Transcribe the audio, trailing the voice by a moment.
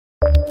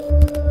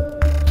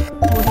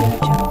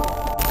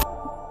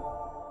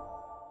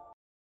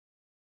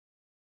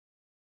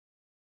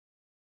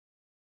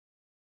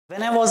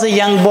When I was a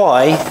young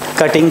boy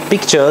cutting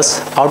pictures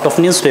out of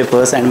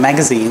newspapers and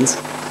magazines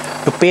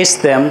to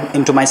paste them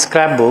into my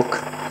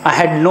scrapbook, I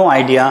had no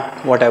idea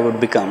what I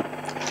would become.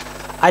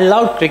 I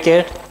loved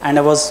cricket and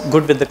I was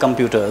good with the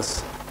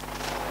computers.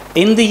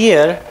 In the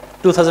year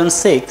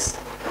 2006,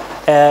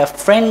 a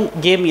friend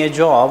gave me a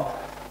job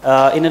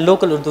in a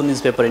local Urdu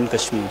newspaper in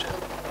Kashmir.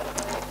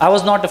 I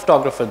was not a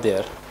photographer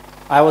there.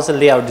 I was a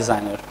layout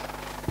designer.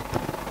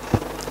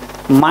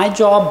 My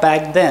job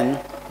back then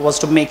was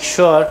to make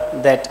sure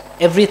that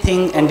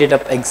everything ended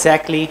up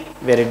exactly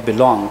where it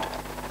belonged.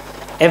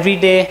 Every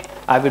day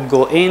I would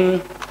go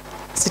in,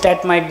 sit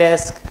at my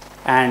desk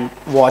and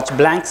watch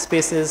blank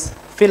spaces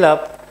fill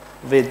up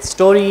with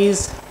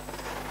stories,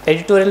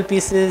 editorial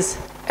pieces,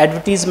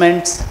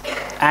 advertisements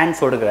and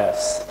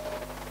photographs.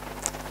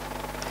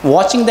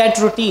 Watching that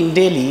routine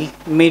daily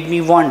made me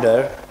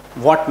wonder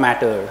what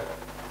mattered,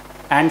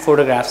 and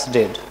photographs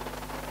did.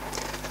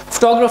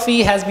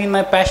 Photography has been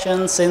my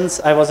passion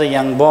since I was a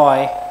young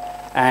boy,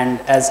 and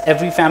as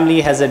every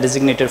family has a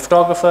designated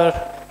photographer,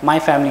 my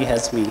family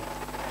has me.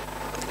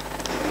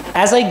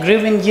 As I grew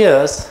in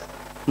years,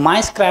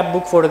 my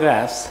scrapbook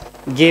photographs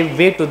gave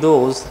way to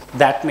those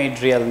that made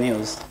real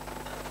news.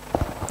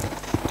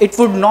 It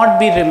would not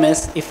be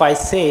remiss if I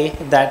say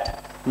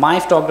that my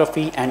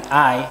photography and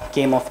I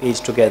came of age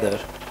together.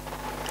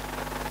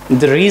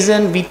 The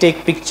reason we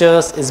take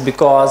pictures is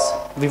because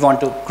we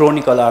want to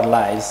chronicle our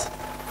lives.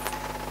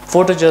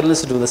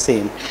 Photojournalists do the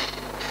same.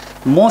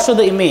 Most of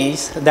the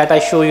images that I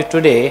show you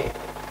today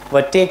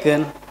were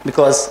taken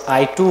because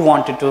I too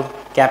wanted to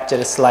capture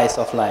a slice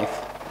of life.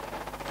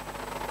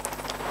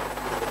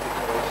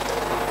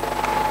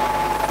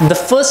 The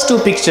first two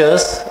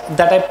pictures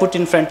that I put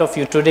in front of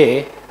you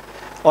today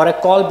are a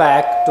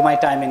callback to my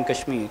time in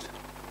Kashmir.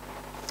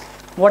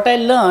 What I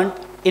learned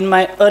in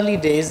my early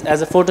days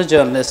as a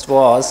photojournalist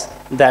was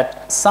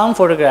that some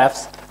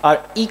photographs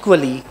are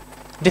equally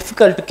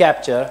difficult to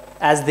capture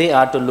as they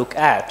are to look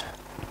at.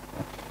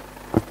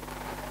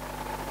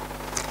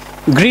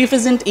 Grief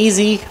isn't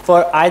easy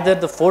for either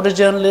the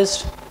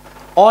photojournalist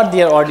or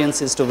their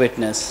audiences to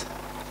witness.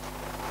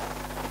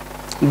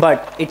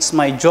 But it's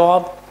my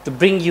job to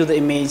bring you the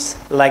image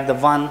like the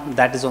one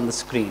that is on the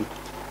screen.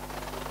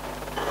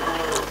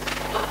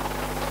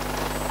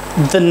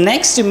 The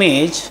next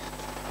image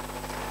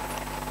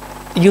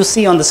you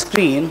see on the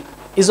screen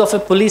is of a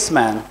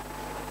policeman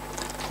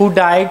who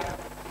died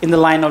in the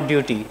line of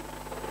duty.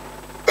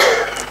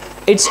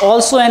 It's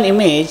also an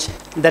image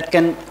that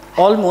can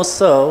almost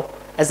serve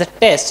as a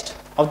test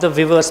of the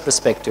viewer's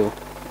perspective.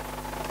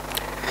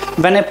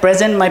 When I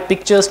present my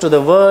pictures to the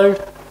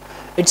world,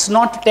 it's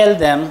not to tell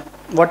them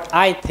what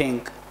I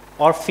think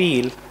or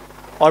feel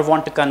or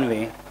want to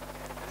convey.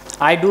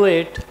 I do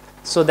it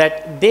so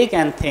that they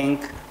can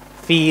think,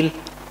 feel,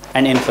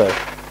 and infer.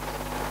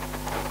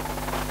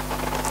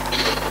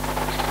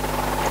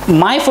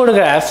 My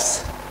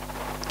photographs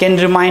can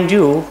remind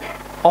you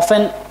of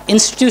an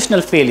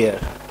institutional failure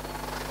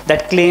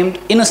that claimed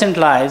innocent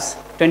lives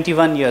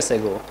 21 years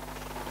ago.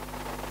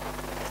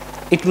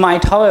 It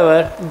might,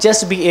 however,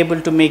 just be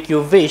able to make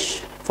you wish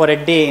for a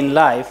day in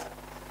life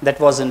that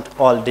wasn't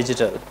all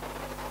digital.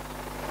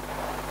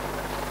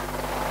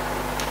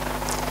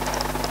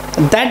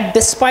 That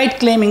despite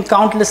claiming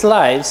countless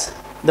lives,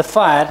 the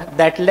fire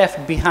that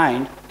left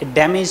behind a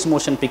damaged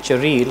motion picture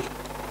reel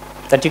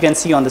that you can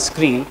see on the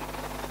screen,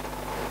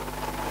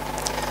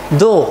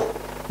 though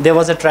there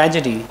was a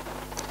tragedy,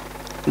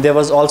 there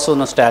was also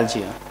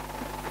nostalgia.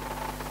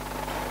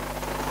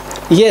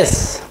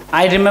 Yes,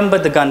 I remember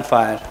the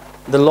gunfire,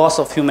 the loss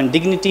of human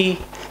dignity,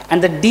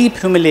 and the deep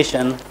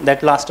humiliation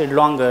that lasted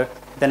longer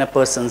than a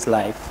person's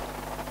life.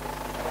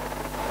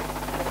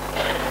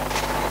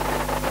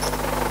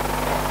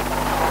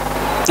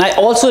 I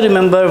also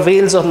remember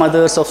wails of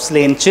mothers of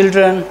slain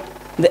children,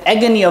 the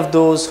agony of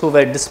those who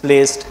were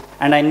displaced,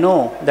 and I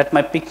know that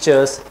my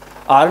pictures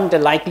aren't a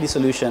likely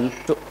solution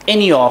to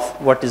any of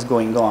what is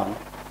going on.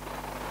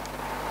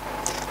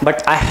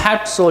 But I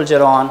had to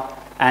soldier on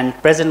and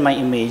present my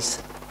image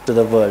to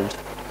the world.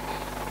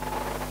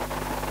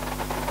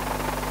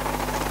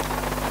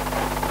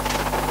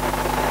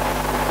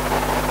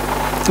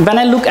 When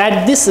I look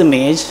at this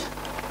image,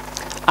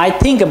 I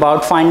think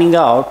about finding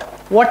out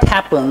what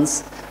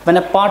happens when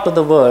a part of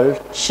the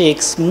world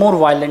shakes more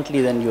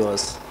violently than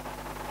yours.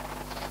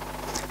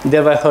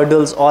 There were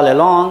hurdles all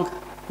along,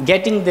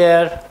 getting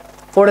there,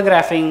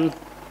 photographing,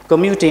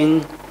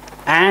 commuting,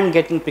 and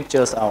getting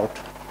pictures out.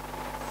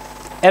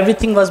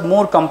 Everything was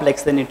more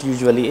complex than it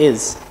usually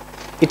is.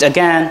 It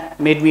again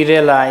made me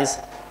realize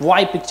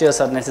why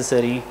pictures are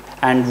necessary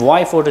and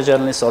why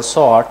photojournalists are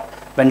sought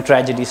when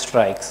tragedy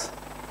strikes.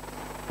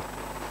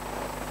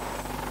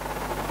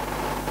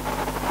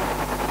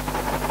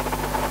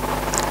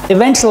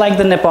 Events like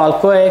the Nepal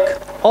quake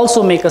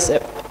also make us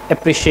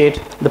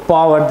appreciate the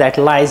power that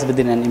lies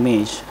within an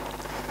image,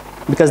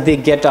 because they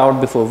get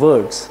out before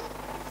words.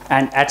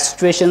 And at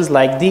situations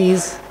like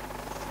these,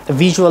 a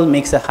visual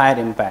makes a higher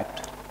impact.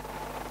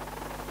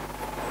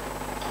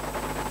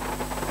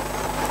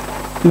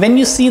 When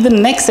you see the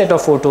next set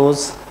of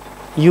photos,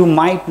 you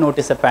might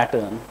notice a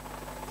pattern.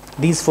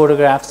 These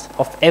photographs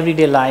of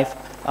everyday life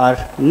are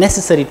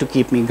necessary to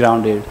keep me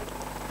grounded.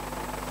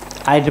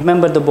 I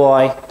remember the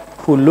boy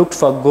who looked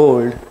for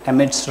gold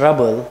amidst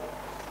rubble,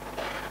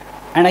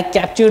 and I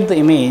captured the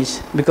image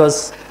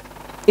because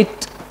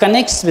it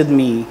connects with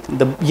me,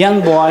 the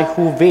young boy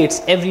who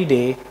waits every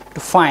day to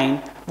find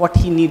what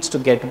he needs to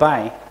get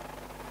by.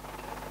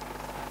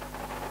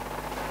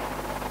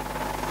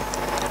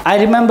 I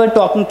remember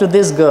talking to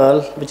this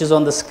girl, which is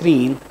on the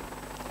screen.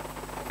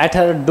 At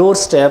her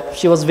doorstep,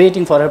 she was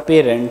waiting for her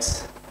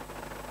parents.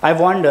 I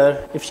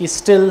wonder if she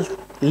still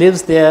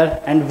lives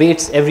there and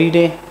waits every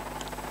day.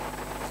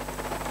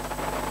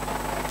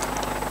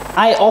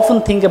 I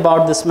often think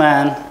about this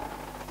man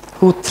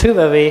who threw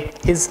away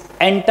his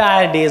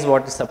entire day's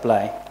water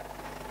supply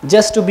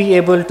just to be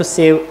able to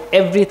save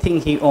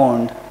everything he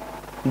owned,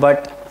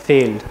 but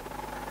failed,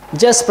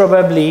 just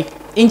probably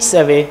inches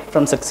away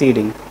from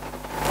succeeding.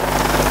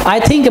 I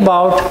think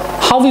about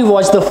how we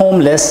watch the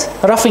homeless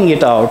roughing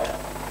it out,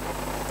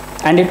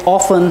 and it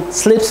often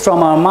slips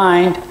from our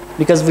mind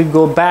because we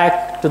go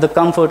back to the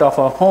comfort of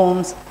our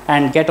homes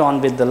and get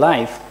on with the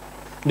life.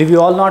 Do we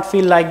all not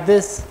feel like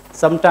this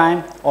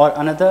sometime or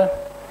another?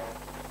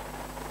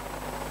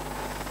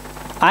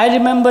 I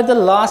remember the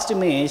last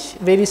image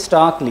very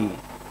starkly.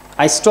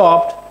 I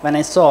stopped when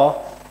I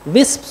saw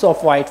wisps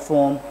of white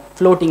foam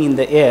floating in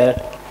the air,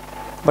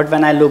 but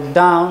when I looked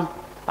down,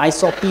 I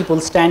saw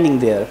people standing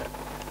there.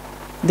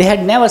 They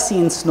had never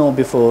seen snow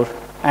before,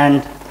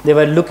 and they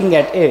were looking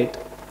at it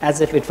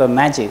as if it were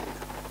magic.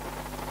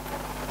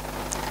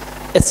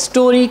 A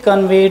story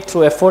conveyed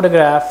through a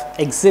photograph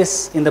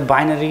exists in the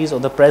binaries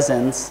of the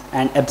presence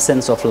and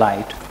absence of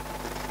light.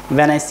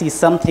 When I see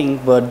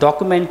something worth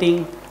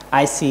documenting,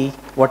 I see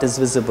what is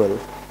visible.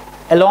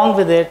 Along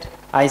with it,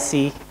 I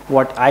see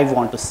what I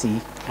want to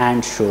see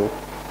and show.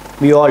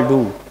 We all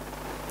do.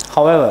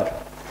 However,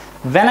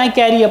 when I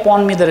carry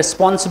upon me the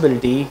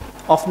responsibility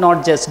of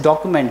not just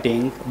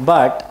documenting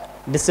but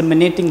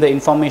disseminating the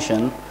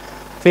information,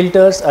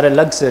 filters are a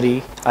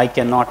luxury I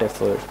cannot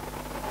afford.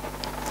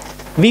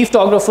 We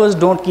photographers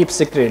don't keep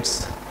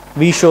secrets.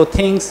 We show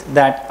things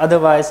that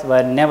otherwise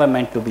were never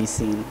meant to be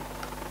seen.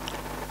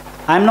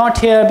 I'm not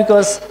here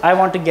because I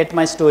want to get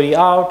my story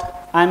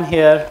out. I'm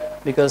here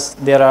because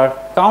there are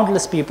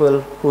countless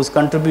people whose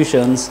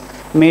contributions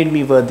made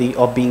me worthy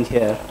of being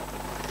here.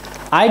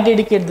 I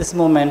dedicate this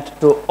moment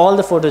to all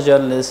the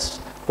photojournalists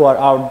who are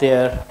out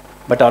there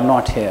but are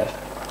not here.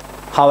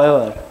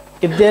 However,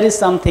 if there is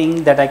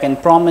something that I can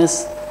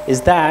promise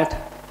is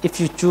that if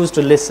you choose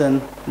to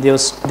listen, their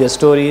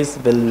stories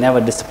will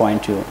never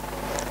disappoint you.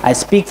 I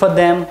speak for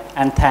them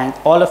and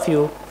thank all of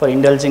you for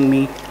indulging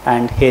me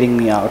and hearing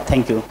me out.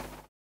 Thank you.